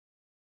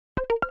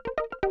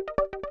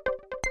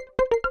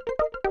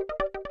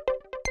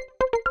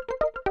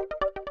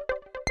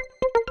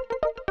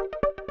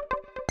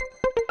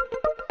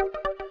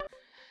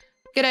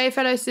G'day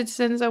fellow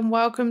citizens and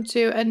welcome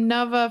to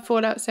another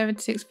Fallout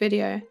 76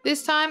 video,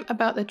 this time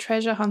about the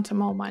treasure hunter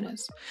mole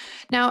miners.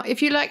 Now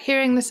if you like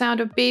hearing the sound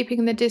of beeping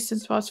in the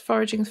distance whilst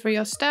foraging through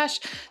your stash,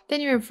 then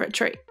you're in for a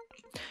treat.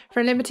 For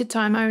a limited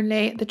time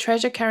only, the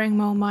treasure carrying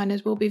mole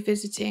miners will be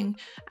visiting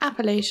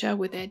Appalachia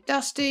with their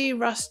dusty,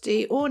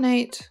 rusty,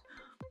 ornate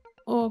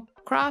or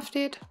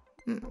crafted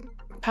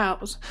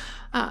pals.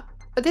 But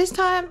this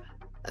time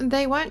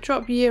they won't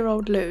drop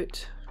year-old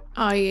loot,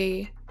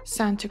 i.e.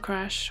 Santa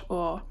Crash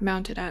or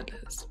mounted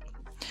antlers.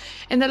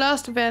 In the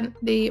last event,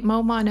 the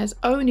mole miners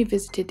only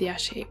visited the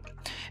Ash Heap,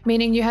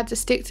 meaning you had to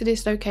stick to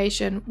this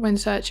location when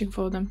searching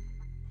for them.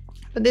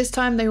 But this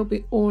time they will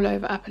be all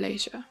over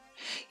Appalachia.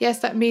 Yes,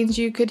 that means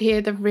you could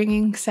hear the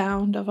ringing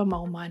sound of a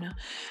mole miner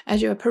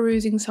as you are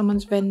perusing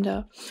someone's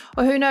vendor,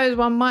 or who knows,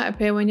 one might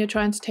appear when you're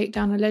trying to take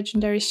down a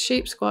legendary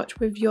sheep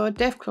squatch with your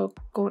Deathloop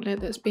gauntlet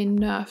that's been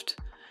nerfed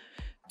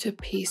to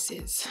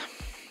pieces.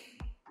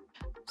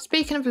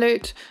 Speaking of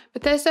loot,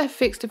 Bethesda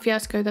fixed a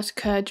fiasco that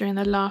occurred during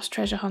the last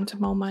treasure hunter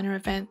mole miner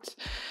event,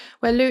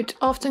 where loot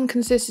often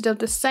consisted of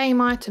the same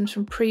items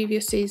from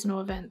previous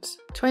seasonal events.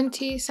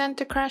 20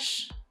 Santa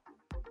Crash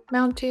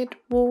mounted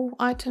wall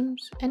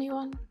items?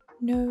 Anyone?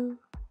 No.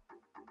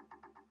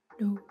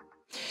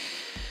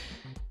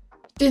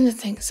 Didn't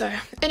think so.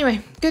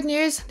 Anyway, good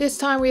news. This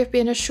time we have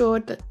been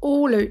assured that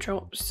all loot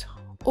drops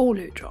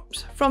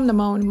from the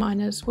mole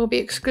miners will be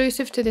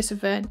exclusive to this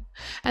event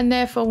and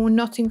therefore will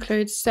not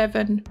include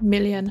 7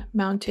 million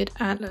mounted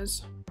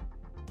antlers.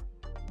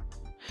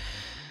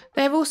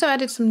 They have also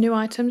added some new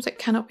items that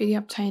cannot be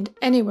obtained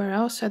anywhere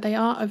else, so they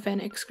are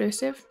event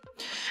exclusive.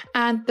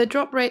 And the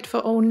drop rate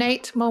for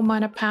Ornate mole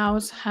miner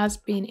pals has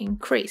been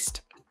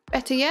increased.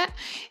 Better yet,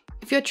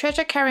 if your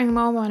treasure carrying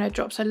mole miner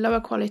drops a lower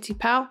quality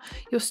pal,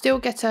 you'll still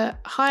get a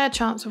higher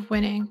chance of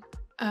winning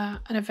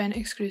an event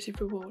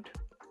exclusive reward.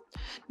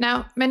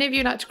 Now, many of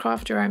you like to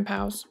craft your own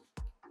pals,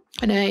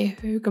 and hey,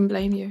 who can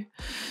blame you?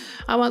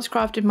 I once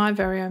crafted my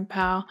very own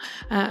pal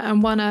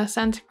and won a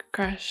Santa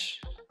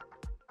Crash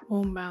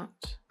wall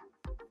mount.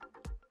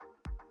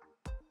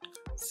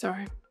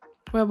 Sorry,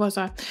 where was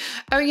I?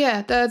 Oh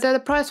yeah,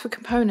 the price for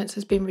components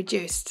has been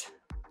reduced.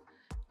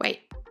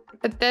 Wait,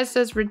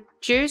 Bethesda's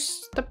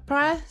reduced the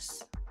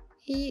price?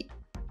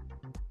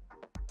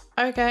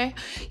 Okay,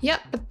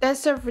 yep,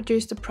 Bethesda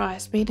reduced the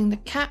price, meaning the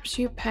caps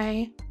you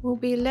pay will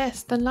be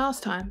less than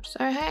last time.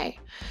 So hey,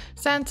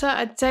 Santa,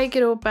 I take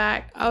it all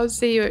back. I'll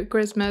see you at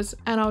Christmas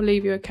and I'll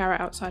leave you a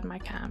carrot outside my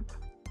camp.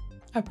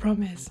 I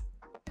promise.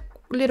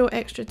 Little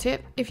extra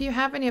tip, if you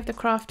have any of the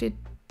crafted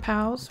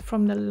pals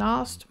from the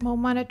last mole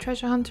miner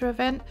treasure hunter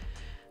event,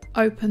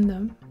 open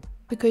them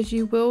because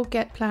you will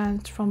get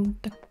plans from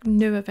the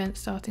new event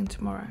starting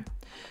tomorrow.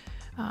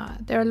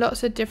 There are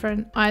lots of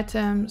different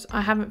items.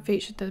 I haven't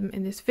featured them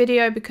in this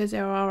video because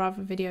there are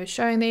other videos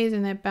showing these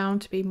and they're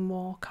bound to be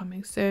more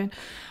coming soon.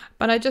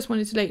 But I just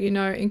wanted to let you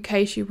know, in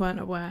case you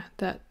weren't aware,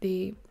 that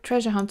the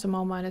treasure hunter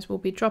mole miners will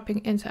be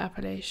dropping into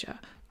Appalachia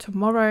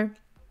tomorrow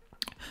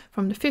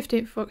from the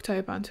 15th of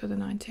October until the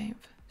 19th.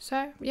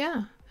 So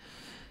yeah.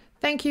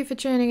 Thank you for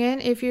tuning in.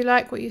 If you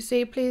like what you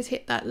see, please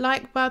hit that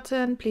like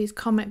button. Please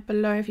comment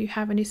below if you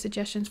have any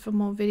suggestions for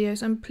more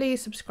videos, and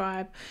please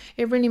subscribe.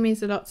 It really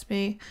means a lot to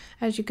me.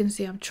 As you can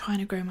see, I'm trying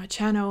to grow my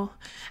channel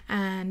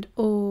and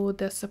all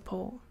the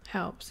support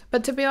helps.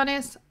 But to be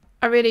honest,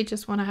 I really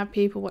just want to have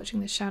people watching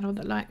this channel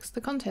that likes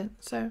the content.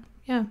 So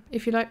yeah,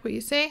 if you like what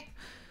you see,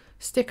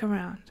 stick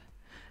around.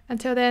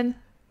 Until then,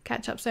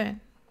 catch up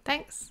soon.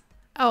 Thanks.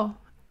 Oh,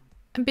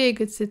 and be a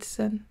good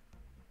citizen.